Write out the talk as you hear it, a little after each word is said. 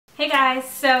Hey guys,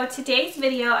 so today's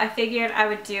video I figured I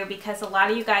would do because a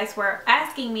lot of you guys were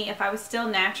asking me if I was still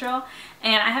natural,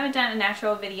 and I haven't done a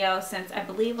natural video since I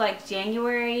believe like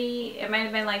January. It might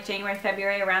have been like January,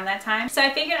 February, around that time. So I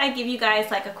figured I'd give you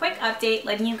guys like a quick update,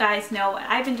 letting you guys know what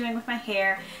I've been doing with my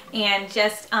hair and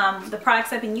just the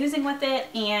products I've been using with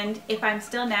it and if I'm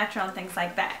still natural and things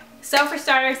like that. So for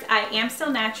starters, I am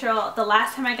still natural. The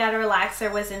last time I got a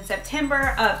relaxer was in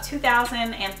September of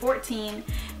 2014,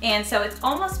 and so it's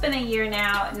almost been a year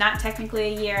now, not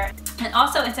technically a year. And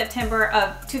also in September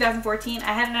of 2014, I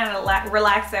hadn't had a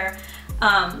relaxer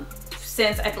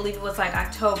since I believe it was like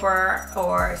October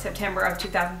or September of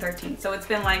 2013. So it's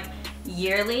been like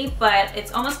yearly, but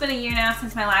it's almost been a year now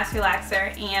since my last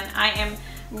relaxer, and I am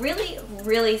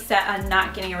really set on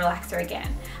not getting a relaxer again.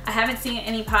 I haven't seen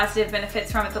any positive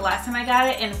benefits from it the last time I got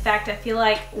it. In fact, I feel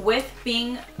like with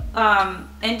being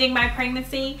ending my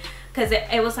pregnancy, because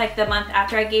it was like the month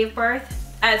after I gave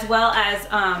birth, as well as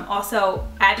also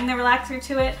adding the relaxer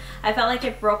to it, I felt like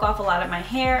it broke off a lot of my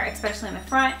hair, especially in the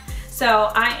front.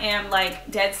 So I am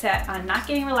like dead set on not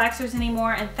getting relaxers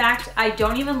anymore. In fact, I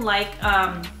don't even like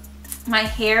my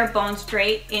hair bone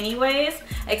straight anyways,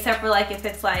 except for like if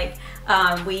it's like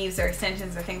weaves or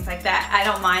extensions or things like that. I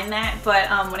don't mind that, but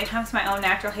when it comes to my own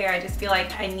natural hair, I just feel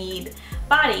like I need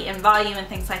body and volume and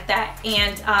things like that.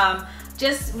 And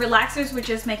just relaxers were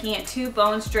just making it too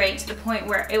bone straight to the point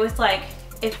where it was like,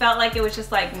 it felt like it was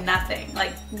just like nothing,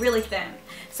 like really thin.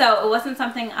 So it wasn't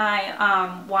something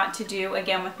I want to do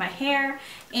again with my hair.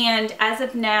 And as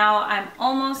of now,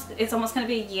 it's almost gonna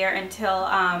be a year until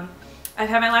I've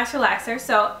had my last relaxer,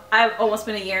 so I've almost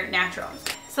been a year natural.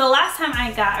 So the last time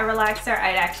I got a relaxer,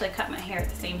 I'd actually cut my hair at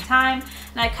the same time,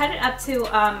 and I cut it up to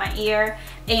my ear,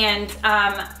 and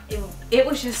it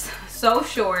was just so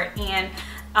short, and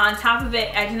on top of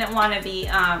it, I didn't want to be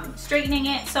straightening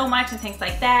it so much and things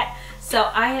like that. So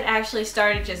I had actually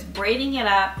started just braiding it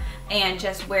up and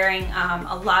just wearing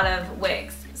a lot of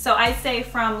wigs. So I'd say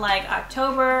from like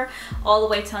October all the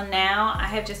way till now, I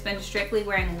have just been strictly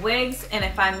wearing wigs. And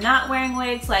if I'm not wearing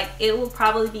wigs, like it will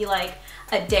probably be like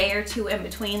a day or two in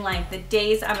between, like the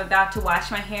days I'm about to wash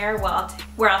my hair,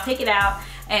 where I'll take it out,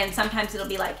 and sometimes it'll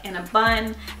be like in a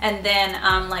bun, and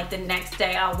then like the next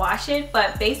day I'll wash it.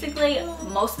 But basically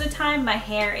most of the time my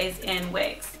hair is in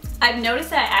wigs. I've noticed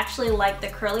that I actually like the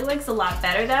curly wigs a lot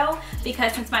better though,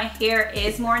 because since my hair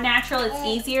is more natural, it's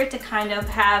easier to kind of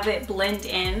have it blend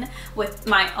in with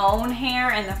my own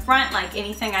hair in the front, like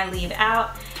anything I leave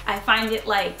out. I find it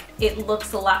like it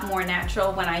looks a lot more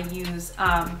natural when I use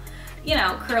you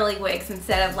know, curly wigs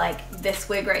instead of like this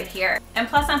wig right here. And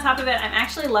plus on top of it, I'm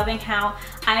actually loving how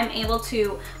I'm able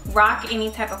to rock any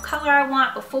type of color I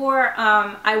want. Before,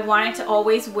 I wanted to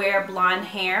always wear blonde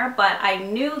hair, but I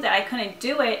knew that I couldn't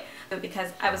do it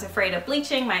because I was afraid of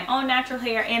bleaching my own natural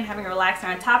hair and having a relaxer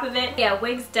on top of it. Yeah,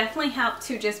 wigs definitely help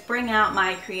to just bring out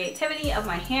my creativity of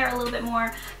my hair a little bit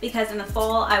more, because in the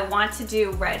fall I want to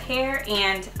do red hair,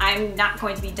 and I'm not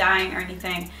going to be dyeing or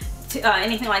anything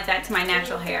like that to my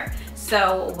natural hair.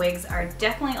 So wigs are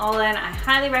definitely all in. I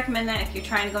highly recommend that if you're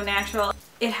trying to go natural.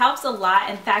 It helps a lot.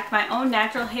 In fact, my own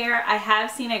natural hair, I have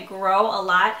seen it grow a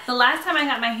lot. The last time I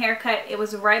got my hair cut, it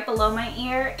was right below my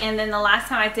ear, and then the last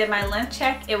time I did my length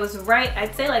check, it was right,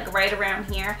 I'd say like right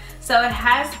around here. So it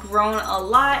has grown a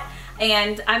lot,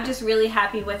 and I'm just really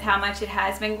happy with how much it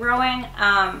has been growing.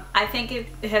 I think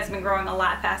it has been growing a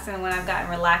lot faster than when I've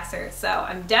gotten relaxers. So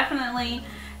I'm definitely,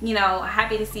 you know,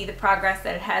 happy to see the progress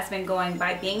that it has been going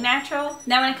by being natural.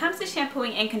 Now when it comes to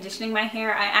shampooing and conditioning my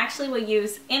hair, I actually will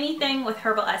use anything with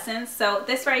herbal essence. So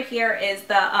this right here is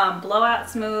the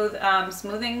Blowout Smooth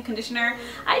smoothing conditioner.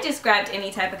 I just grabbed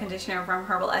any type of conditioner from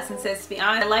Herbal Essences, to be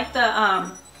honest. I like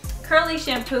the curly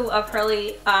shampoo of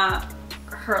Herbal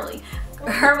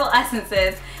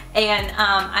Essences, and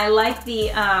I like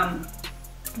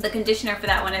the conditioner for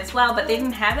that one as well, but they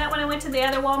didn't have that when I went to the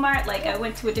other Walmart. Like I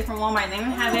went to a different Walmart and they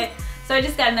didn't have it, so I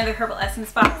just got another Herbal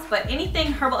Essence box. But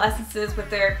anything Herbal Essences with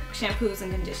their shampoos and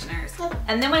conditioners.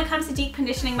 And then when it comes to deep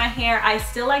conditioning my hair, I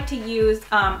still like to use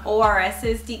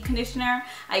ORS's deep conditioner.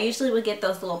 I usually would get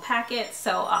those little packets,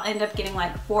 so I'll end up getting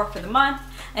like 4 for the month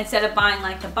instead of buying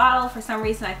like the bottle. For some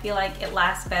reason I feel like it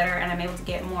lasts better and I'm able to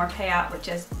get more payout with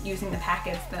just using the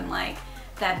packets than like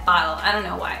that bottle. I don't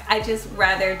know why. I just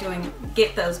rather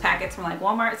get those packets from like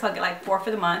Walmart, so I'll get like 4 for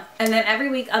the month. And then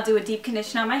every week I'll do a deep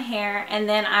condition on my hair, and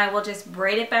then I will just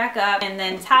braid it back up and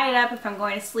then tie it up if I'm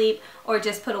going to sleep, or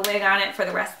just put a wig on it for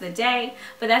the rest of the day.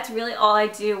 But that's really all I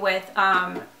do with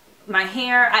my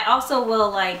hair. I also will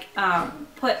like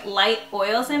put light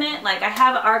oils in it. Like I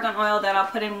have argan oil that I'll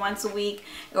put in once a week,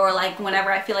 or like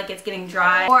whenever I feel like it's getting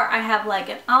dry. Or I have like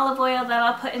an olive oil that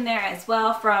I'll put in there as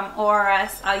well from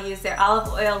ORS. I'll use their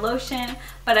olive oil lotion,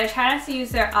 but I try not to use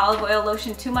their olive oil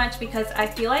lotion too much because I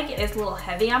feel like it is a little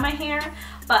heavy on my hair.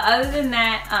 But other than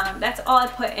that, that's all I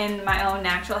put in my own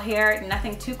natural hair,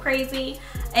 nothing too crazy.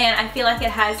 And I feel like it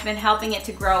has been helping it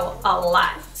to grow a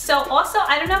lot. So also,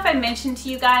 I don't know if I mentioned to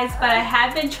you guys, but I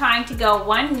have been trying to go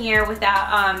 1 year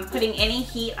without putting any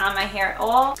heat on my hair at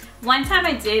all. One time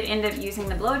I did end up using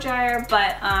the blow dryer,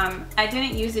 but I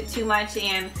didn't use it too much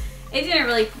and it didn't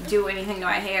really do anything to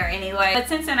my hair anyway. But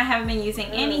since then I haven't been using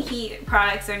any heat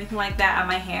products or anything like that on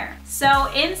my hair.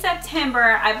 So in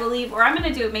September, I believe, or I'm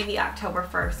going to do it maybe October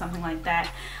 1st, something like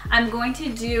that. I'm going to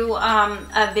do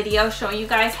a video showing you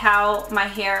guys how my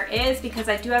hair is, because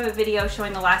I do have a video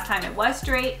showing the last time it was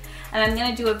straight. And I'm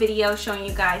going to do a video showing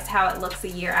you guys how it looks a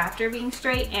year after being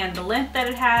straight and the length that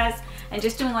it has, and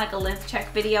just doing like a length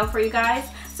check video for you guys.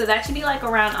 So that should be like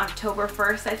around October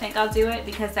 1st, I think I'll do it,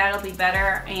 because that'll be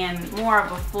better and more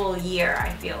of a full year, I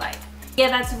feel like. Yeah,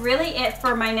 that's really it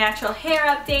for my natural hair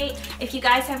update. If you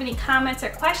guys have any comments or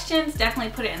questions,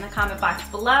 definitely put it in the comment box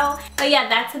below. But yeah,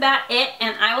 that's about it,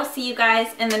 and I will see you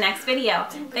guys in the next video.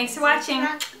 Thanks for watching.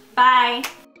 Bye.